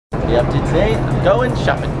the update today, I'm going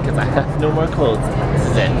shopping because I have no more clothes. This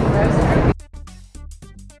is it.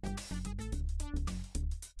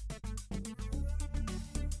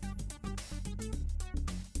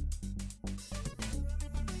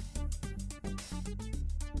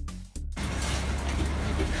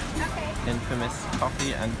 Infamous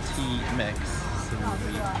coffee and tea mix. So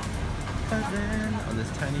we buzzing on this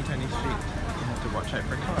tiny street. You have to watch out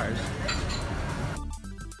for cars.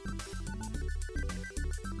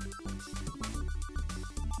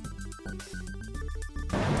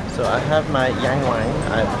 So I have my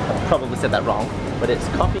Yuangyang. I've probably said that wrong, but it's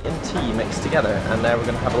coffee and tea mixed together, and now we're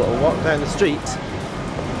going to have a little walk down the street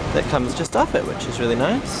that comes just off it, which is really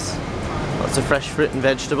nice. Lots of fresh fruit and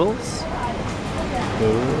vegetables.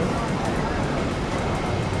 Ooh.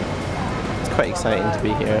 Quite exciting to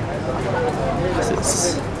be here because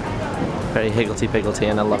it's very higgledy-piggledy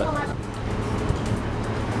and I love it.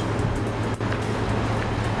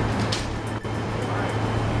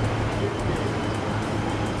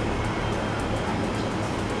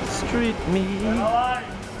 Street meat,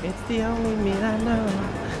 it's the only meat I know.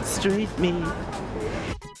 Street meat.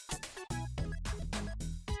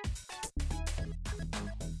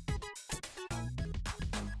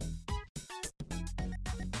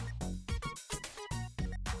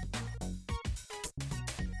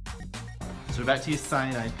 So we're about to use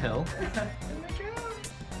cyanide pill.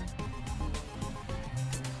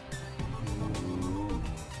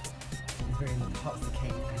 Very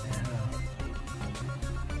intoxicating.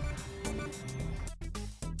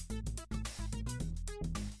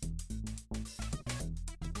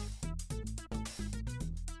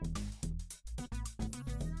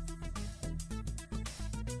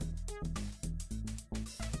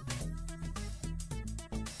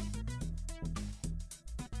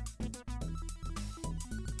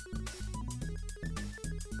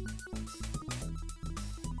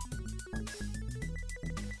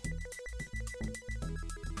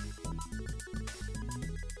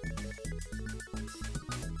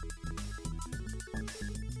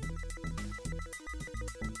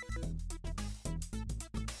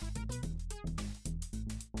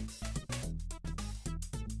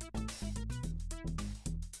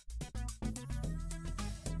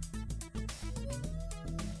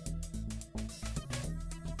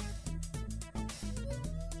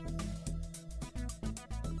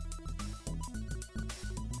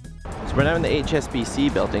 So we're now in the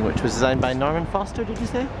HSBC building, which was designed by Norman Foster, did you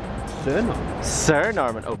say? Sir Norman. Sir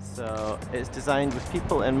Norman. Oh, so it's designed with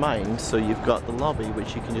people in mind. So you've got the lobby,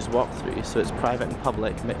 which you can just walk through. So it's private and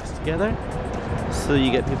public mixed together. So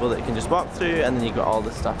you get people that can just walk through, and then you've got all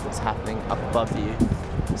the stuff that's happening up above you.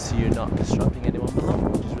 So you're not disrupting anyone below,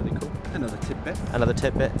 which is really cool. Another tidbit. Another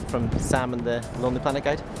tidbit from Sam and the Lonely Planet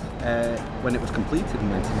Guide. When it was completed in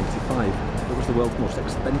 1985, it was the world's most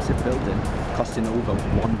expensive building, costing over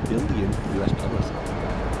 $1 billion US.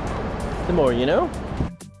 The more you know.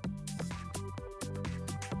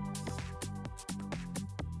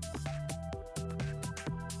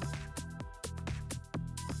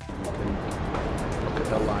 Look at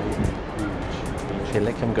the live beach. I feel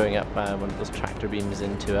like I'm going up one of those tractor beams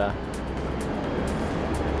into a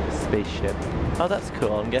spaceship. Oh, that's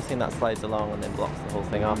cool. I'm guessing that slides along and then blocks the whole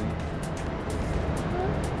thing off.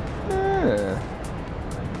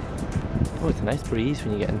 Oh, it's a nice breeze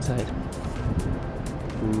when you get inside.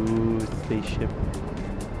 Ooh, spaceship.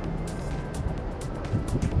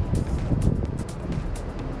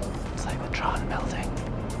 It's like the Tron building.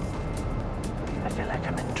 I feel like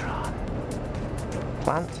I'm in Tron.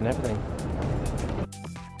 Plants and everything.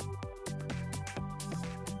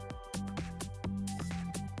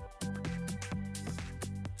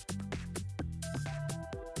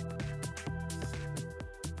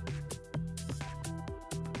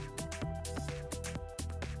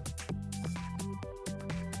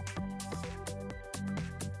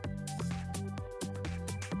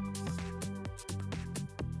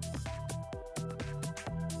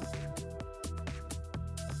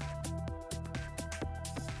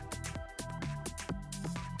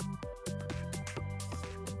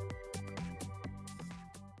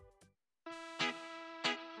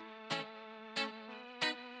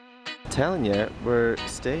 Telling you, we're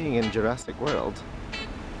staying in Jurassic World.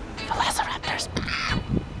 Velociraptors.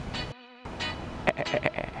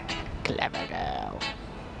 Clever girl.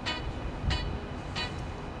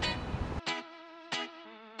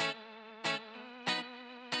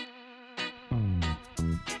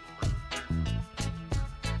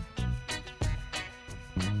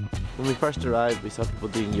 When we first arrived, we saw people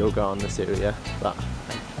doing yoga on this area, but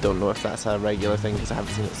I don't know if that's a regular thing because I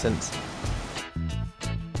haven't seen it since.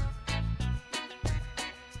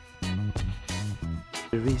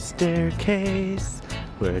 staircase.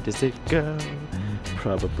 Where does it go?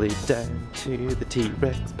 Probably down to the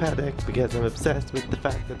T-Rex paddock, because I'm obsessed with the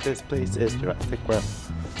fact that this place is Jurassic World.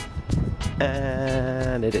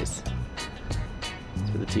 And it is. That's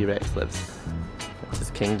where the T-Rex lives. That's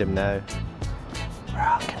his kingdom now. We're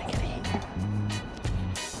all gonna get eaten.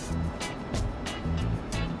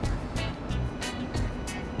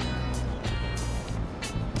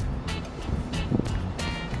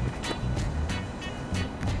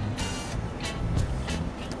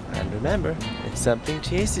 And remember, if something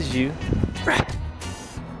chases you,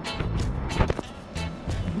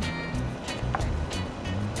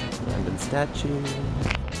 random statue,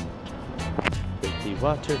 pretty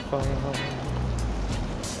waterfall,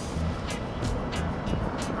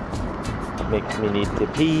 makes me need to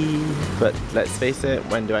pee, but let's face it,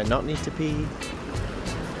 when do I not need to pee?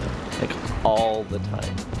 Like all the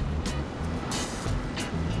time.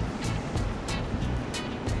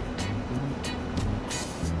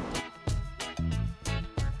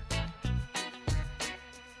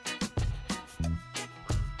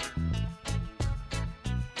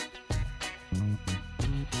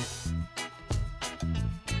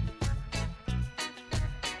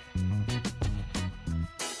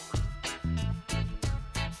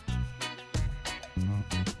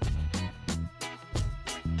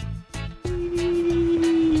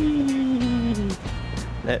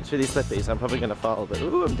 It's really slippy, so I'm probably gonna fall, but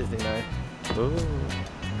ooh, I'm dizzy now. Ooh.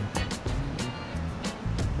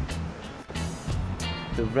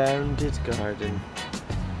 The rounded garden.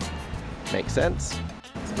 Makes sense.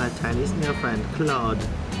 It's my tiny snail friend, Claude.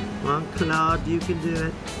 Come on, Claude, you can do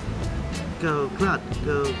it. Go, Claude,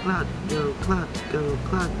 go, Claude, go, Claude, go,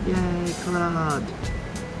 Claude. Yay, Claude.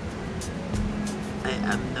 I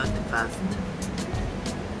am not fast.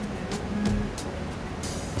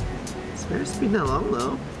 It's been that long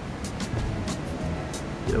though.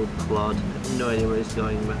 Yo, Claude. I have no idea where he's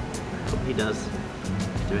going, but I hope he does.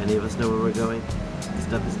 Do any of us know where we're going? This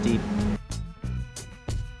stuff is deep.